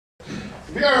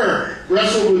Have you ever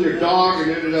wrestled with your dog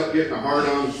and ended up getting a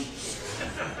hard-on?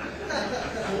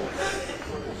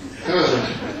 That was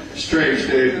a strange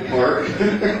day at the park.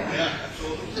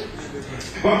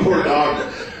 My poor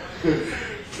dog,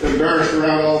 embarrassed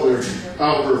around all of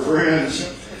her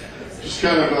friends, just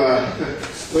kind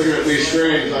of looking at me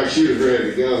strange like she was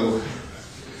ready to go.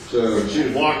 So she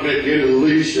was walking at the end of the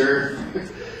leash there,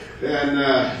 and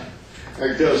I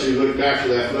could tell she looked after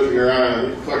that, looking in her eye.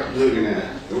 What the fuck are you looking at?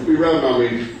 Don't be rubbing on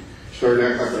me. Started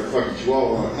acting like a fucking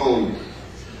chihuahua at home.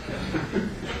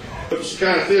 It's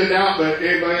kind of thinned out, but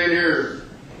anybody in here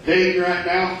dating right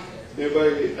now?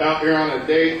 Anybody out there on a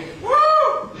date?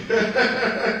 Woo!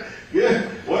 Yeah,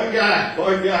 one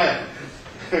guy.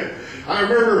 I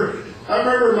remember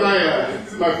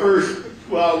my first,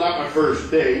 well, not my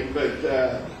first date, but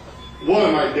one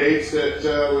of my dates that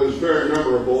was very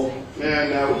memorable.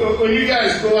 And when you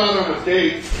guys go out on a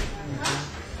date,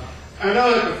 I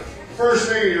know that the first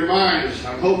thing in your mind is,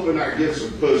 I'm hoping I get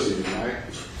some pussy tonight.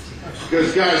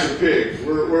 Because guys are pigs.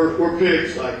 We're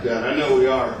pigs like that. I know we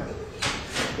are.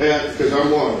 And because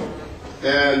I'm one of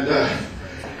them. And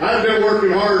I've been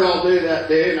working hard all day that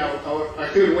day, and I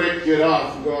couldn't wait to get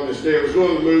off and go on this day. I was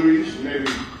going to the movies and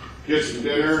maybe get some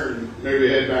dinner and maybe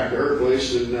head back to her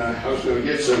place. And I was going to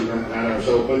get some that I was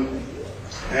hoping.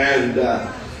 And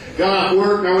got off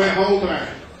work and I went home and I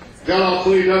got all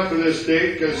cleaned up for this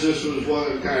date because this was one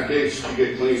of the kind of dates you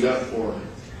get cleaned up for.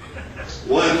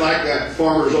 Wasn't like that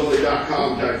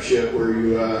farmersonly.com type shit where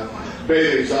you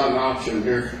bathing's not an option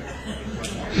here.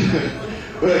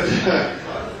 But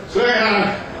so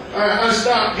I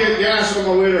stopped to get gas on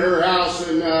my way to her house,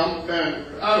 and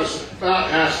I was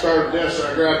about half starved to death, so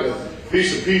I grabbed a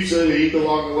piece of pizza to eat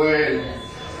along the way,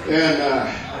 and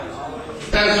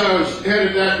as I was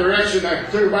headed that direction, I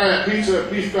took a bite of that pizza, a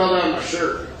piece fell down my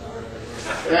shirt.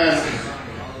 And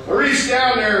I reached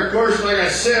down there, of course, like I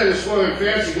said, it's one of them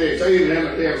fancy days. I even had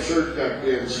my damn shirt tucked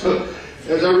in. So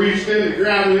as I reached in to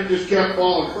grab it, it just kept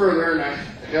falling further, and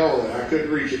hell with it. I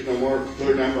couldn't reach it no more,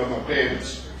 clear down by my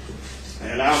pants.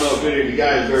 And I don't know if any of you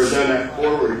guys have ever done that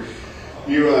before, where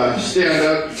you stand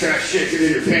up, you try to shake it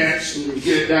in your pants, and you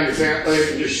get it down your pant leg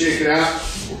and just shake it out.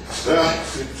 Well,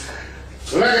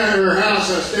 when I got to her house,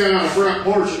 I was standing on the front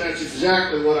porch, and that's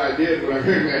exactly what I did when I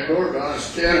rang that doorbell. I was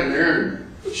standing there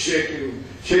and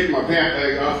shaking my pant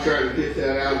leg off, trying to get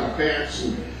that out of my pants.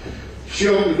 And she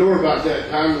opened the door about that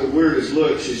time with the weirdest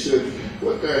look. She said,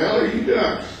 "What the hell are you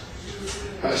doing?"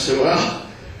 I said, "Well,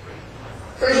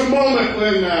 there's a moment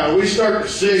when we start to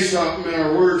say something and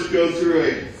our words go through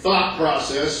a thought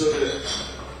process so that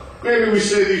maybe we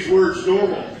say these words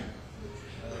normal.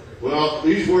 Well,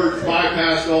 these words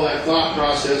bypassed all that thought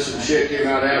process and shit came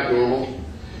out abnormal.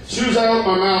 As soon as I opened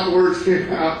my mouth, the words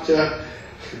came out,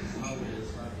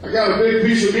 I got a big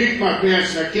piece of meat in my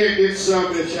pants and I can't get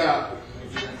some bitch out."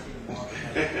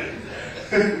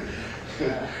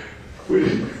 We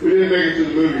didn't make it to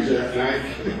the movies that night.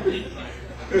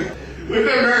 We've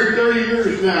been married 30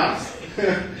 years now.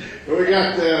 we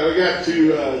got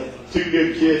two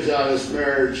good kids out of this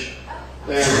marriage.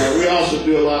 And we also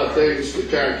do a lot of things to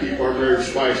kind of keep our marriage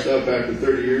spiced up after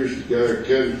 30 years together. It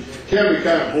can be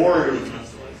kind of boring.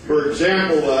 For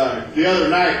example, the other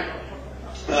night,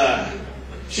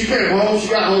 she came home. She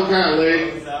got home kind of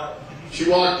late. She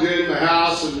walked in the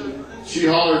house and she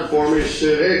hollered for me. She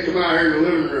said, "Hey, come out here in the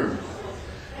living room."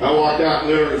 I walked out in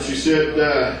the living room. She said,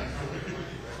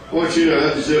 "I want you to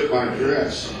unzip my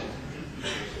dress."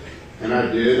 And I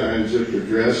did. I unzipped her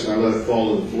dress and I let it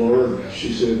fall to the floor.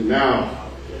 She said, "Now,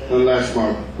 unlash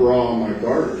my bra and my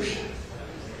garters."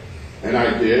 And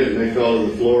I did, and they fell to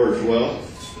the floor as well.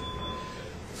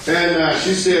 And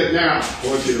she said, "Now, I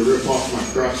want you to rip off my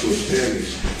crotchless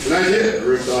panties." And I did. I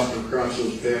ripped off her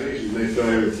crotchless panties, and they fell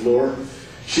to the floor.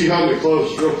 She held me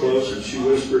close, real close, and she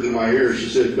whispered in my ear, she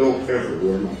said, "Don't ever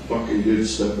wear my fucking good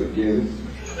stuff again."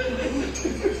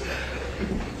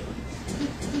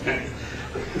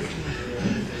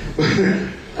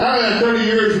 Out of that 30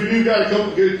 years, we do got a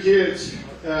couple good kids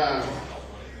out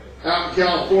in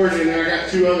California, and I got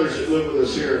two others that live with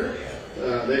us here.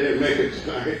 They didn't make it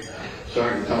tonight, so I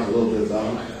can talk a little bit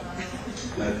about them.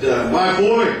 But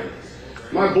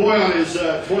my boy on his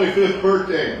 25th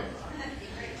birthday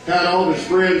had all of his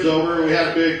friends over, and we had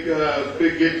a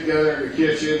big get together in the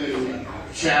kitchen and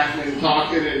chatting and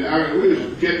talking, and we was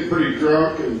getting pretty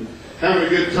drunk and having a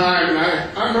good time. And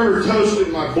I remember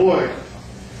toasting my boy.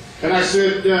 And I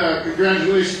said,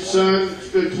 "Congratulations, son. It's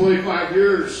been 25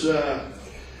 years.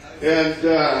 And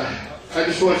I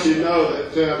just want you to know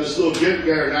that this little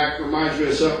get-together act reminds me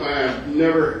of something I haven't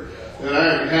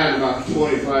had in about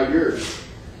 25 years."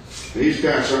 And he's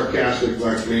kind of sarcastic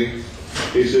like me.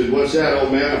 He said, "What's that,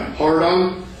 old man? A hard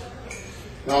on?"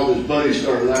 And all his buddies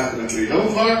started laughing at me.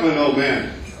 "Don't fuck with an old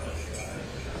man."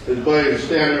 His buddy was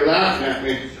standing there laughing at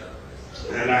me.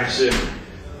 And I said,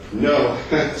 "No,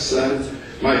 son,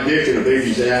 my dick in a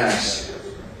baby's ass."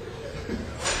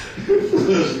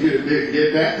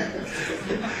 Get that?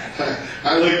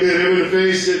 I looked at him in the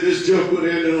face and said, "This joke would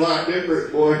have ended a lot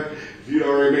different, boy, if you'd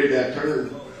already made that turn."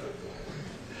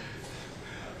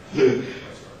 You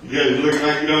guys look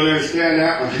like you don't understand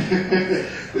that one.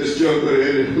 This joke would have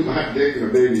ended with my dick in a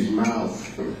baby's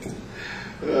mouth.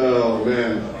 Oh,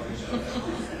 man.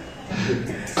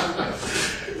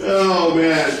 Oh,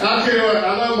 man. I'll tell you what,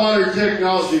 I love modern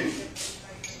technology.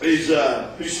 These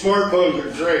smartphones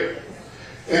are great.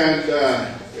 And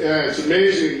it's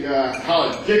amazing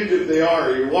how addictive they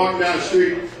are. You're walking down the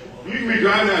street, you can be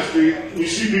driving down the street, and you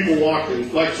see people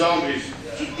walking like zombies,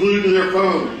 just glued to their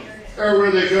phone,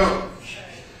 everywhere they go.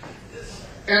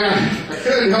 And I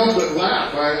couldn't help but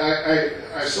laugh.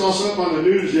 I saw something on the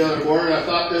news the other morning. I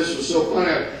thought this was so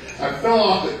funny. I fell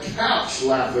off the couch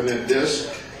laughing at this.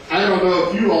 I don't know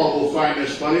if you all will find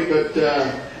this funny, but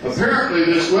apparently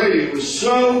this lady was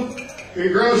so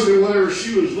engrossed in whatever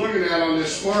she was looking at on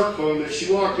this smartphone that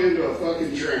she walked into a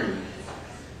fucking train.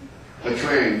 A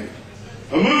train.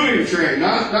 A moving train.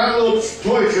 Not a little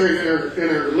toy train in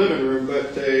her living room,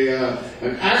 but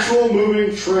an actual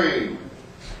moving train.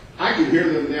 I can hear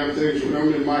them damn things when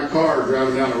I'm in my car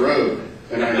driving down the road,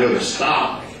 and I know to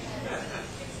stop.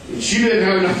 And she didn't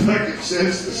have enough fucking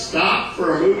sense to stop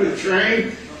for a moving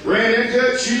train. Ran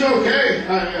into it. She's okay.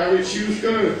 I mean, she was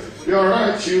going to be all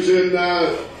right. She was in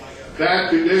bad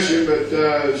condition, but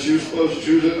she was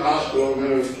in the hospital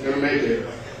and going to make it.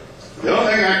 The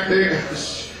only thing I can think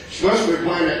is she must have been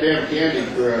playing that damn Candy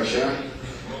Crush, huh?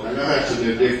 I know that's an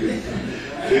addictive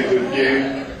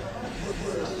game.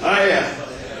 I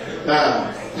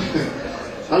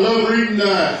love reading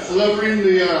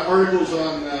the articles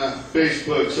on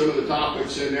Facebook. Some of the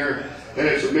topics in there, and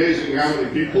it's amazing how many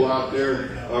people out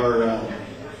there are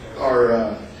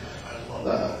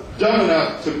dumb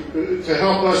enough to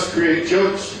help us create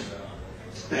jokes.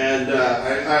 And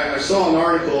I saw an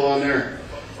article on there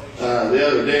the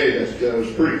other day that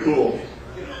was pretty cool,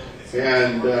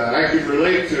 and I could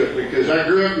relate to it because I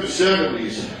grew up in the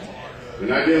 '70s,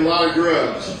 and I did a lot of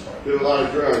drugs. There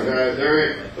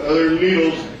ain't other than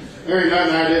needles. There ain't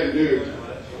nothing I didn't do.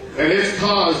 And it's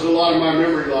caused a lot of my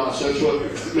memory loss. That's what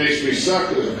makes me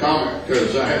suck as a comic,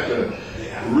 because I have to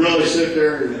really sit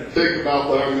there and think about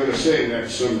what I'm going to say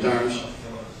next sometimes.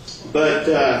 But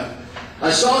I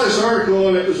saw this article,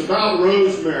 and it was about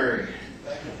rosemary.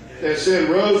 It said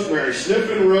rosemary,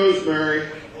 sniffing rosemary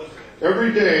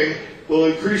every day will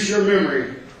increase your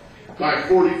memory by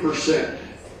 40%.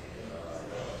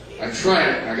 I tried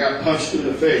it. I got punched in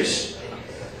the face.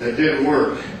 That didn't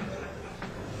work.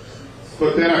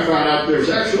 But then I found out there's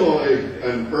actually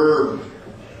an herb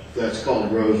that's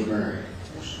called rosemary.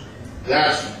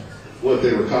 That's what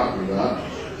they were talking about.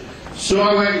 So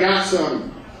I went and got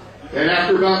some. And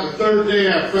after about the third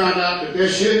day, I found out that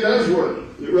this shit does work.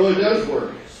 It really does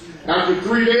work. After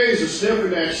 3 days of sniffing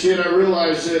that shit, I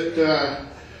realized that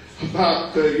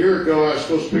about a year ago, I was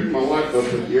supposed to pick my wife up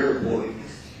at the airport.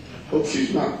 Hope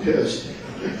she's not pissed.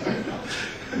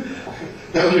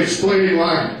 That would explain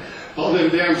why all them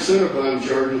damn Cinnabon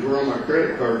charges were on my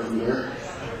credit card from there.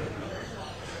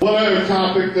 One other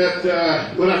topic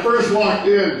that when I first walked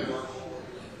in,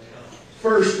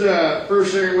 first thing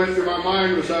that went through my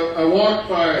mind was I walked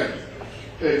by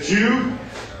a Jew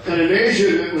and an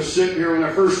Asian that was sitting here when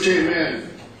I first came in.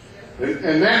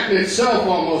 And that in itself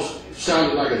almost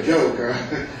sounded like a joke.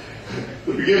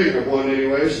 The beginning of one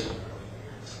anyways.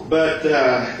 But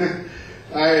I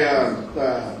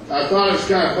thought it was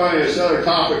kind of funny. This other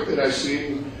topic that I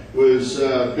seen was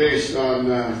based on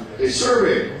a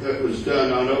survey that was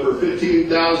done on over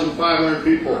 15,500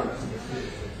 people.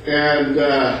 And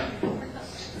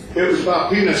it was about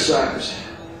penis size.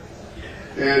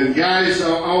 And guys, I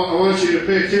want you to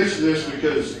pay attention to this,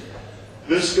 because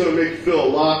this is going to make you feel a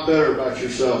lot better about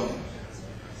yourself.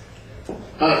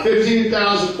 Out of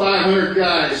 15,500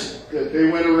 guys that they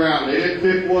went around, they didn't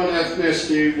pick one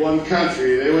ethnicity, one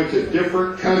country. They went to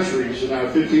different countries, and out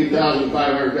of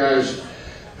 15,500 guys,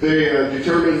 they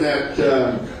determined that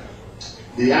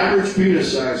the average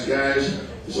penis size, guys,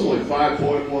 is only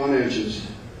 5.1 inches.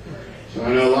 So I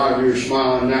know a lot of you are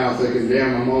smiling now, thinking,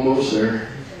 damn, I'm almost there.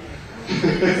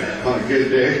 On a good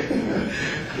day.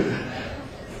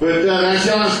 But that's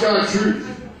honest God truth.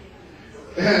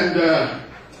 And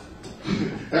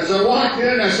as I walked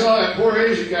in, I saw that poor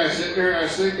Asian guy sitting there, and I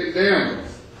was thinking, damn,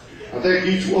 I think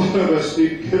each one of us need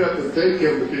to get up and thank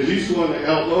him because he's the one that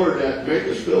helped lower that to make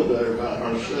us feel better about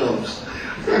ourselves.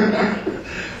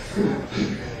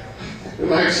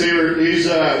 Like I say,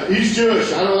 he's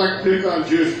Jewish. I don't like to pick on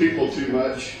Jewish people too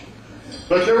much.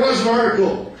 But there was an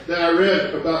article that I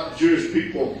read about the Jewish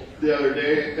people the other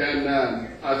day, and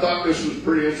I thought this was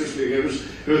pretty interesting. It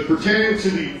was pertaining to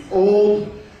the old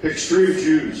extreme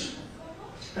Jews.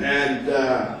 And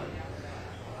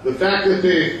the fact that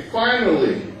they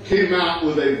finally came out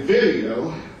with a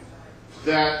video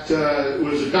that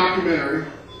was a documentary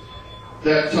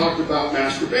that talked about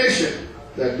masturbation,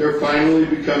 that they're finally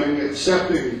becoming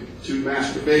accepting to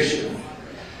masturbation.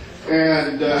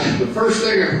 And the first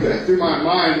thing that went through my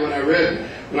mind when I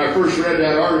first read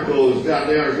that article is, goddamn,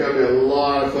 there's got to be a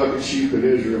lot of fucking sheep in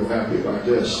Israel happy about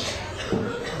this.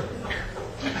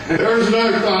 There was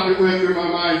another thought that went through my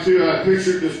mind too. I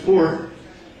pictured this poor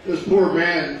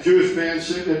man, Jewish man,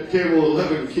 sitting at the table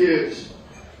with 11 kids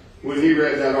when he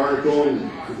read that article and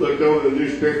looked over the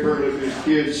newspaper and looked at his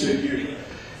kids and said,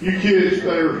 you kids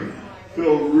better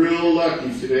feel real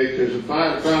lucky today, because if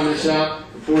I had found this out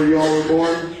before you all were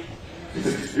born,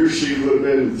 your seed would have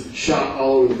been shot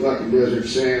all over the fucking desert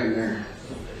sand there.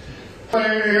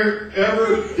 Anybody here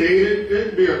ever dated, it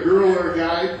could be a girl or a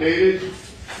guy, dated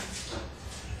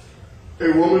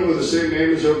a woman with the same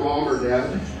name as her mom or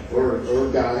dad, or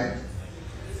a guy?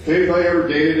 Anybody ever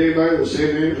dated anybody with the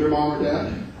same name as their mom or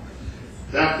dad?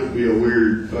 That would be a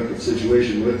weird fucking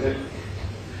situation, wouldn't it?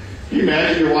 Can you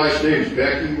imagine your wife's name's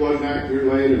Becky one night,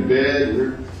 you're laying in bed, and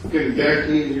you're fucking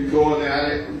Becky, and you're going at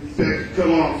it. Becky,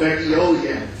 come on, Becky, oh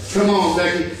yeah. Come on,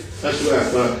 Becky. That's what I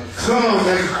thought. Come on,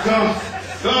 Becky, come.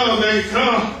 Come on, Becky,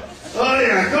 come. Oh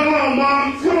yeah, come on,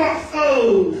 Mom, come on.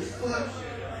 Oh, fuck.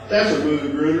 That's a movie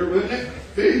ruiner, wouldn't it?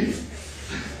 Hey.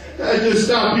 That'd just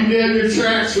stop you dead in your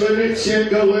tracks, wouldn't it? Shit,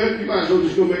 go live. You might as well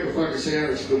just go make a fucking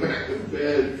sandwich, go back to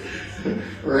bed.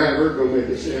 Or have her go make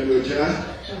a sandwich, huh?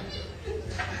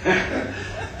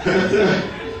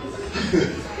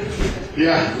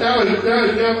 Yeah, that was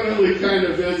definitely kind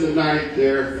of in the night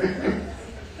there.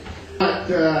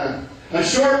 But I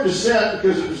shortened the set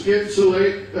because it was getting so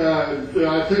late.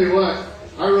 I tell you what,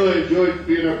 I really enjoyed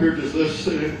being up here just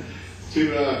listening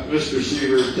to Mr.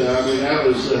 Sievert. I mean, that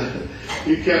was,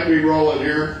 he kept me rolling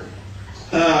here.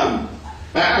 I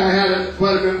had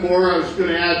quite a bit more I was going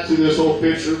to add to this whole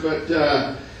picture, but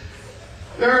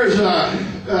there's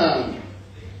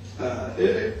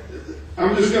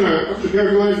I'm just gonna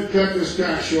go ahead and cut this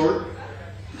kind of short.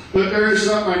 But there is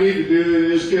something I need to do.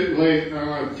 It is getting late, and I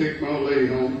want to take my old lady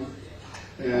home.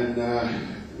 And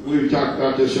we talked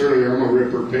about this earlier. I'm gonna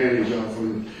rip her panties off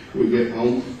when we get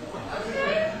home.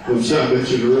 Them some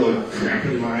bitches are really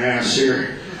cramping my ass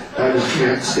here. I just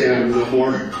can't stand them no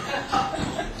more.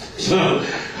 So,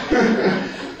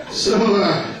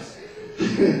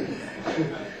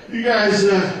 you guys,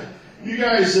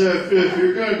 if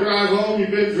you're going to drive home,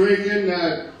 you've been drinking,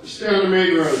 stay on the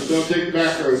main roads. Don't take the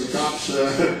back roads. Cops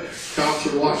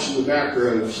are watching the back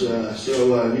roads.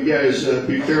 So you guys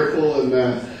be careful, and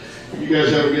you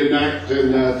guys have a good night.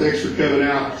 And thanks for coming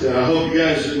out. I hope you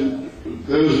guys, and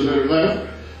those that are left,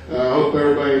 I hope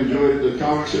everybody enjoyed the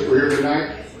comics that were here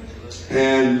tonight.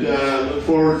 And look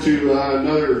forward to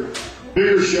another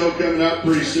bigger show coming up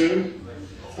pretty soon.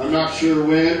 I'm not sure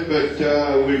when, but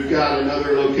we've got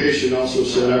another location also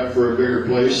set up for a bigger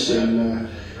place. And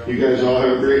you guys all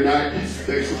have a great night.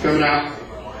 Thanks for coming out.